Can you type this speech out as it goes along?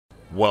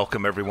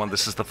Welcome everyone,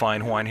 this is the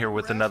Flyinnn Hawaiiannn here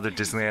with another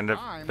Disneyland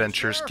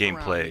Adventures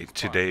gameplay.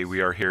 Today we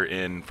are here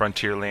in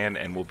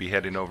Frontierland and we'll be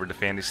heading over to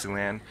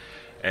Fantasyland,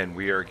 and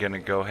we are going to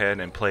go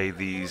ahead and play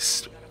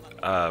these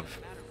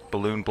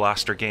balloon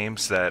blaster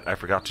games that I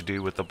forgot to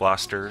do with the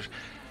blaster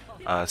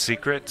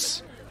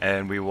secrets,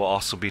 and we will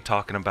also be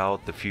talking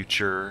about the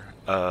future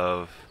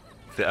of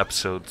the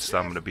episodes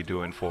I'm going to be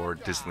doing for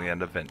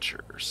Disneyland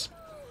Adventures.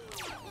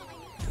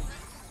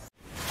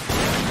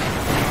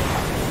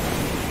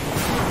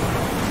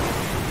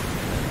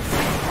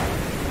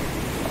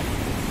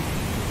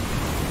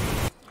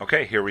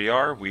 Okay, here we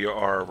are. We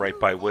are right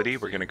by Woody.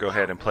 We're going to go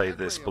ahead and play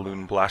this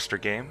balloon blaster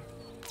game.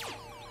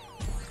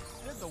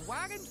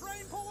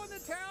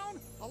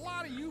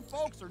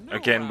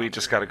 Again, we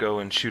just got to go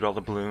and shoot all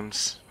the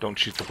balloons. Don't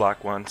shoot the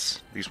black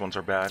ones. These ones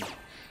are bad.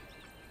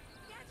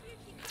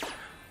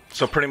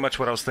 So pretty much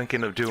what I was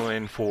thinking of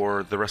doing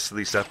for the rest of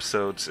these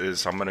episodes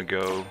is I'm going to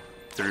go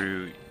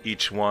through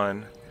each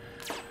one,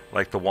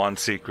 like the wand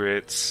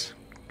secrets,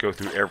 go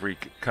through every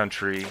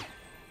country,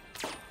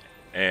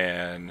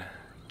 and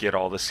get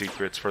all the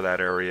secrets for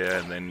that area,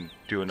 and then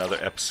do another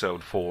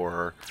episode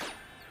for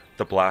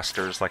the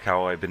blasters, like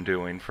how I've been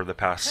doing for the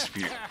past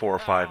 4 or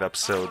 5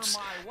 episodes.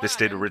 This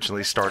did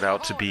originally start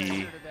out to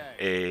be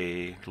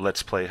a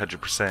Let's Play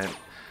 100%,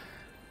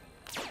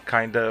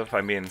 kind of.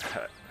 I mean,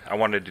 I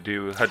wanted to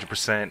do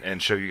 100%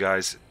 and show you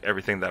guys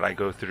everything that I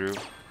go through.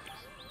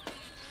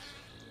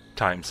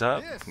 Time's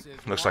up.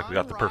 Looks like we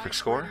got the perfect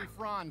score.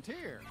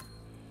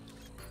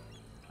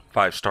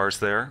 5 stars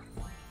there.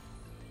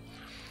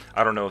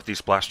 I don't know if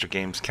these blaster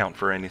games count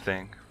for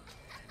anything.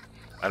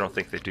 I don't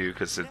think they do,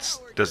 because it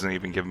doesn't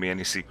even give me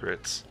any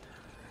secrets.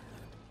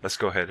 Let's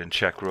go ahead and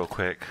check real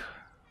quick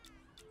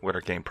what our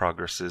game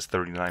progress is.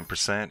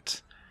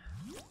 39%.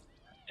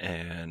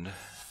 And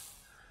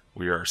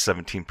we are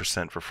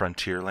 17% for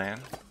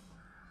Frontierland.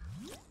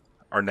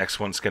 Our next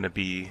one's going to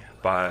be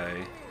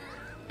by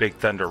Big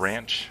Thunder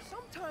Ranch.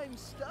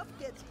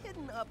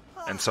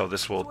 And so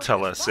this will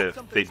tell us if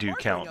they do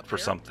count for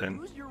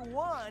something,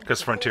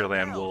 because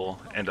Frontierland will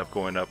end up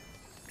going up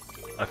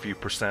a few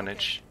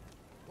percentage.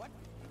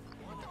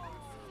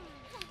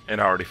 And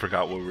I already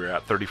forgot what we were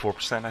at,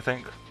 34% I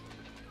think.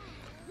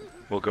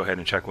 We'll go ahead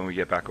and check when we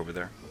get back over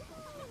there.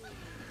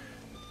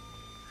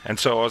 And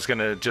so I was going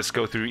to just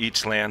go through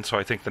each land, so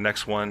I think the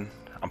next one,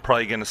 I'm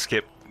probably going to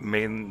skip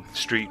Main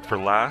Street for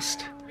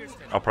last.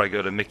 I'll probably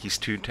go to Mickey's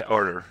Toontown,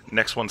 or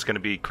next one's going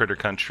to be Critter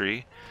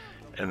Country.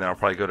 And then I'll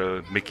probably go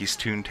to Mickey's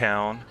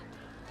Toontown,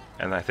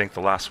 and I think the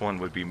last one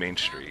would be Main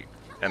Street.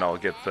 And I'll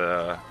get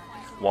the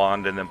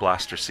wand and then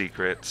blaster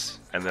secrets,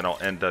 and then I'll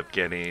end up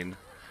getting,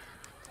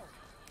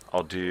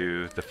 I'll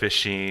do the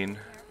fishing,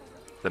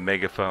 the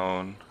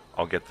megaphone,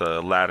 I'll get the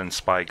Aladdin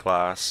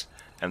spyglass,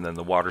 and then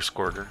the water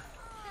squirter.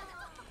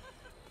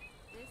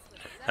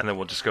 And then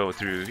we'll just go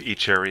through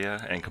each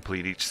area and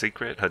complete each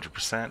secret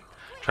 100%.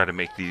 Try to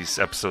make these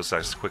episodes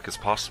as quick as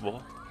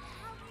possible.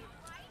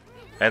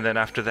 And then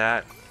after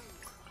that,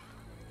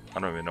 I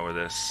don't even know where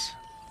this...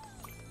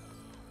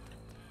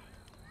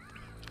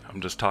 I'm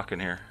just talking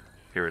here.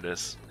 Here it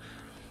is.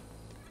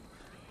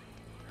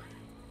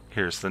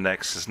 Here's the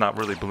next. It's not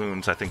really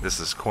balloons. I think this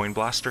is Coin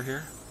Blaster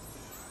here,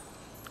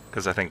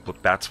 because I think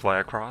bats fly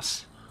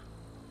across.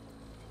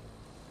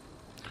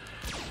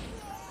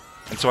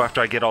 And so after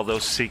I get all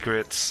those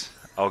secrets,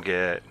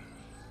 I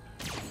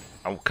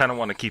kind of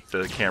want to keep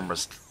the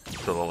cameras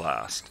to the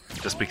last,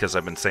 just because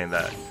I've been saying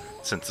that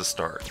since the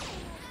start.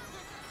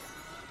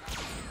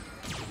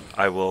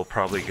 I will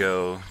probably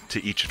go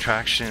to each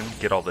attraction,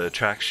 get all the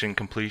attraction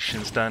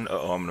completions done.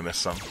 Uh-oh, I'm going to miss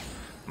some.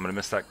 I'm going to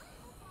miss that.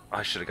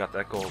 I should have got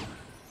that gold.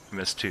 I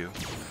missed 2.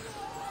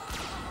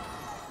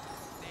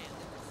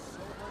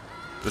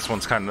 This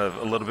one's kind of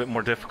a little bit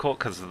more difficult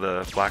because of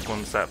the black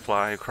ones that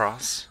fly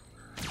across.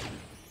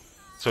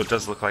 So it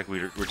does look like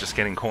we're just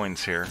getting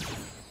coins here.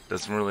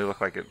 Doesn't really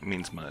look like it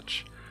means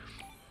much.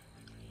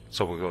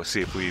 So we'll go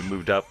see if we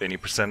moved up any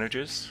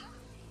percentages.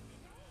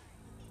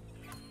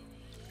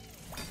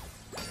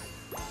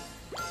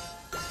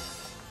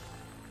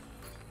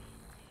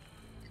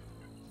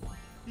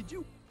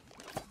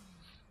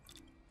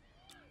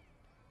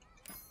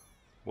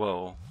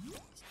 Whoa.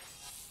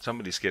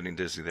 Somebody's getting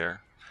dizzy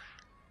there.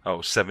 Oh,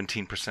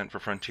 17% for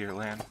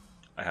Frontierland?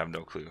 I have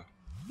no clue.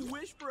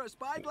 Wish for a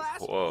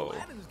spyglass? Whoa.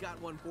 Aladdin's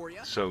got one for you.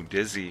 So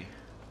dizzy.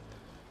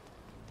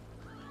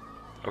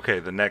 Okay,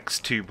 the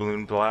next 2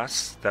 balloon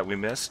blasts that we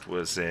missed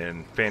was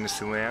in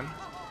Fantasyland.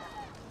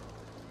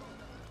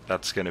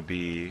 That's going to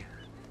be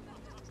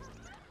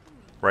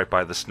right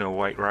by the Snow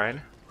White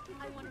ride.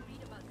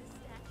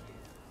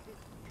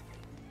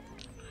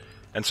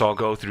 And so I'll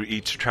go through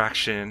each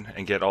attraction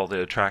and get all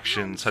the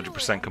attractions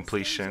 100%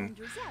 completion.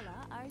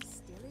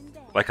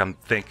 Like I'm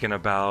thinking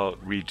about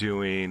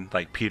redoing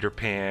like Peter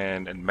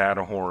Pan and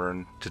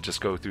Matterhorn to just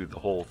go through the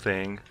whole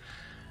thing,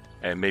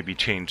 and maybe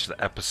change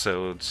the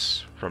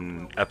episodes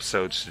from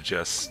episodes to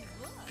just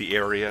the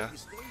area.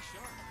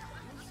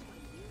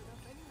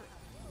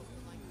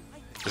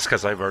 Just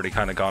because I've already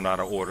kind of gone out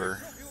of order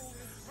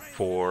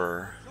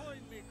for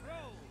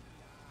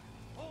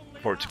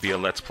for it to be a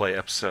Let's Play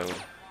episode.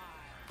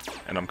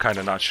 And I'm kind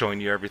of not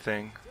showing you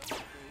everything.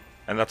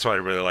 And that's what I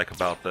really like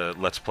about the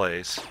Let's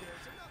Plays.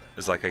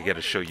 Is like I get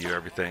to show you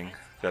everything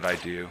that I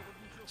do.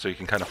 So you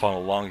can kind of follow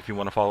along if you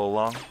want to follow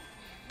along.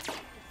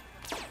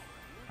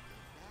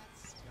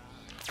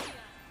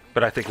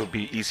 But I think it would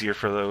be easier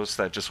for those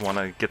that just want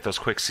to get those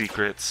quick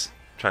secrets.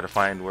 Try to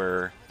find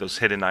where those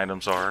hidden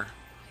items are.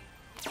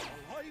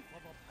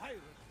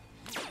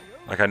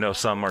 Like I know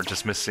some are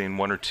just missing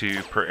 1 or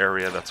 2 per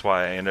area. That's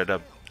why I ended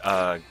up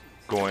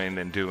going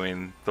and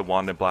doing the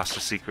Wand and Blaster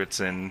secrets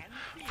in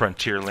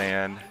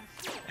Frontierland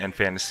and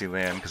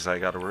Fantasyland, because I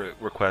got a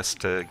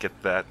request to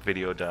get that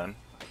video done.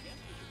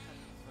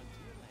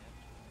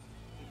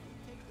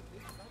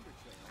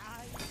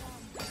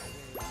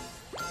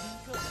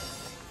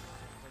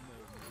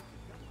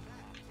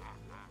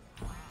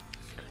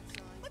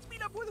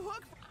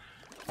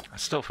 I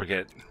still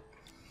forget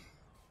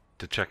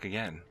to check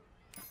again.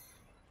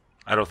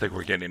 I don't think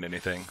we're getting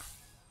anything.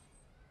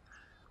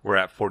 We're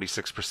at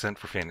 46%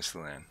 for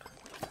Fantasyland.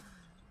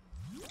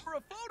 For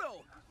a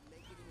photo.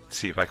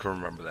 See if I can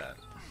remember that.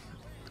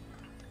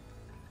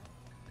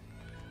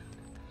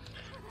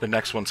 The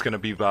next one's going to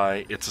be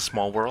by It's a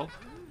Small World.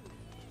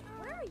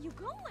 Where are you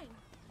going?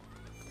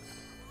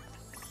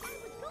 I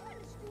was going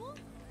to school,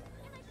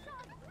 and I saw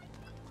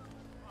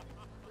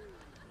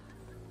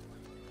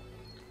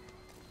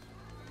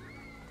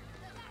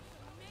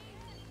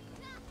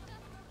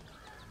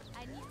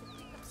I need to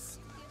pick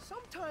up.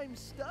 Sometimes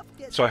stuff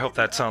gets So I hope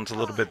that sounds a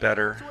little bit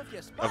better So if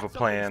you spot of a something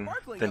plan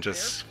sparkling than up there,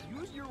 just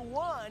use your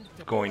wand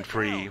to going pull it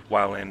free out.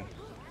 while in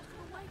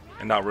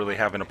and not really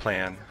having a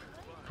plan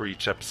for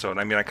each episode.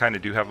 I mean, I kind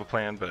of do have a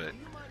plan, but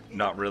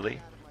not really.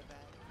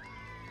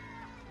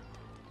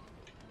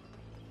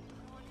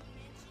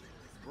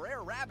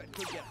 Rare rabbit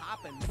could get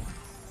hopping.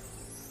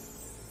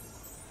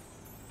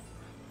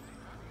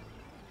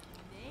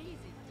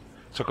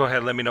 So go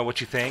ahead, let me know what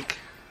you think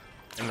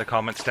in the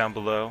comments down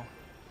below.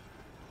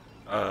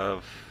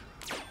 Of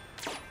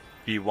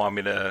if you want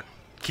me to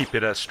keep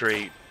it a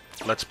straight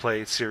Let's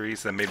Play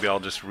series, then maybe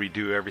I'll just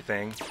redo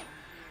everything.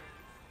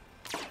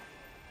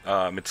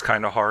 It's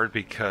kind of hard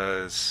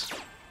because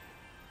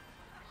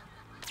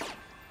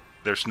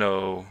there's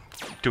no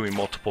doing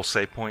multiple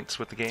save points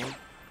with the game.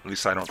 At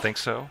least I don't think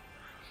so.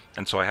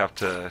 And so I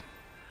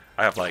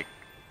have like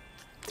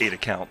 8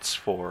 accounts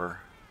for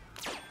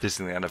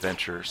Disneyland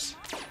Adventures.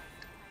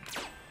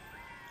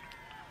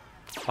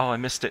 Oh, I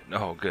missed it.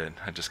 Oh, good.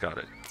 I just got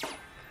it.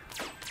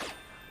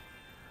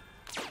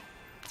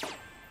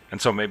 And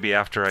so maybe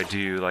after I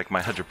do like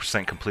my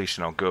 100%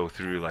 completion, I'll go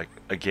through like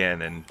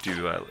again and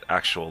do an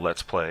actual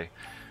Let's Play.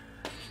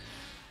 You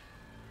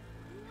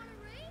want a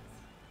race?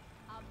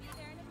 I'll be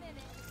there in a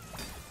minute.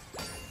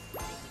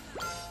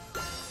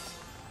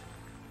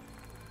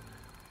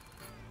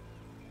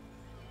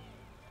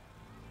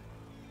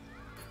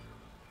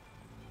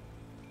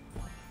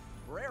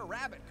 Rare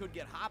rabbit could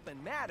get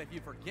hopping mad if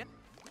you forget.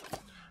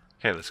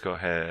 Okay, let's go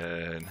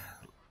ahead.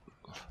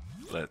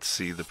 Let's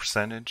see the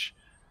percentage.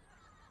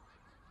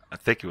 I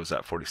think it was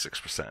at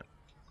 46%.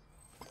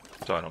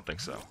 So I don't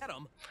think so. Get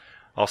 'em.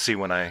 I'll see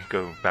when I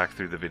go back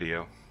through the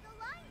video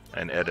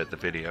and edit the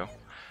video.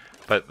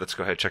 But let's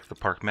go ahead and check the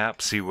park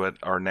map, see what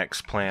our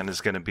next plan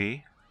is going to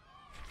be.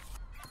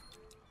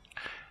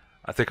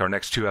 I think our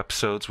next 2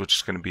 episodes, which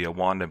is going to be a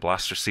Wand and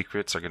Blaster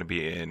Secrets, are going to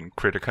be in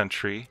Critter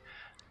Country.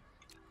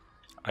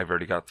 I've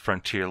already got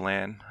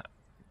Frontierland,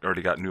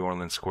 already got New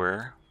Orleans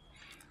Square.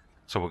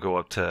 So we'll go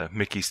up to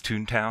Mickey's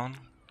Toontown,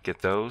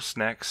 get those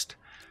next.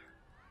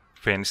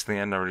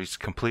 Fantasyland already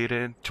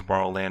completed.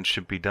 Tomorrowland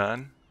should be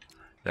done.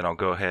 Then I'll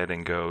go ahead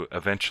and go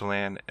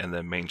Adventureland and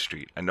then Main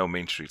Street. I know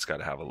Main Street's got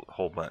to have a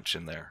whole bunch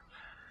in there.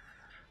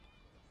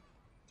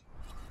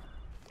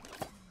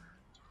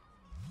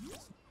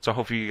 So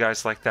hopefully you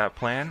guys like that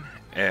plan.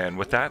 And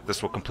with that,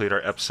 this will complete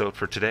our episode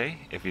for today.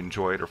 If you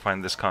enjoyed or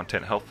find this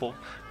content helpful,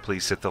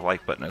 please hit the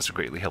like button as it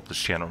greatly helps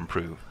this channel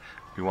improve.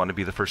 If you want to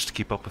be the first to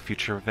keep up with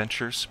future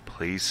adventures,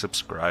 please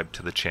subscribe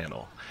to the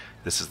channel.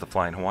 This is the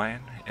Flyinnn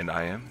Hawaiiannn, and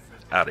I am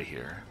out of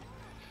here.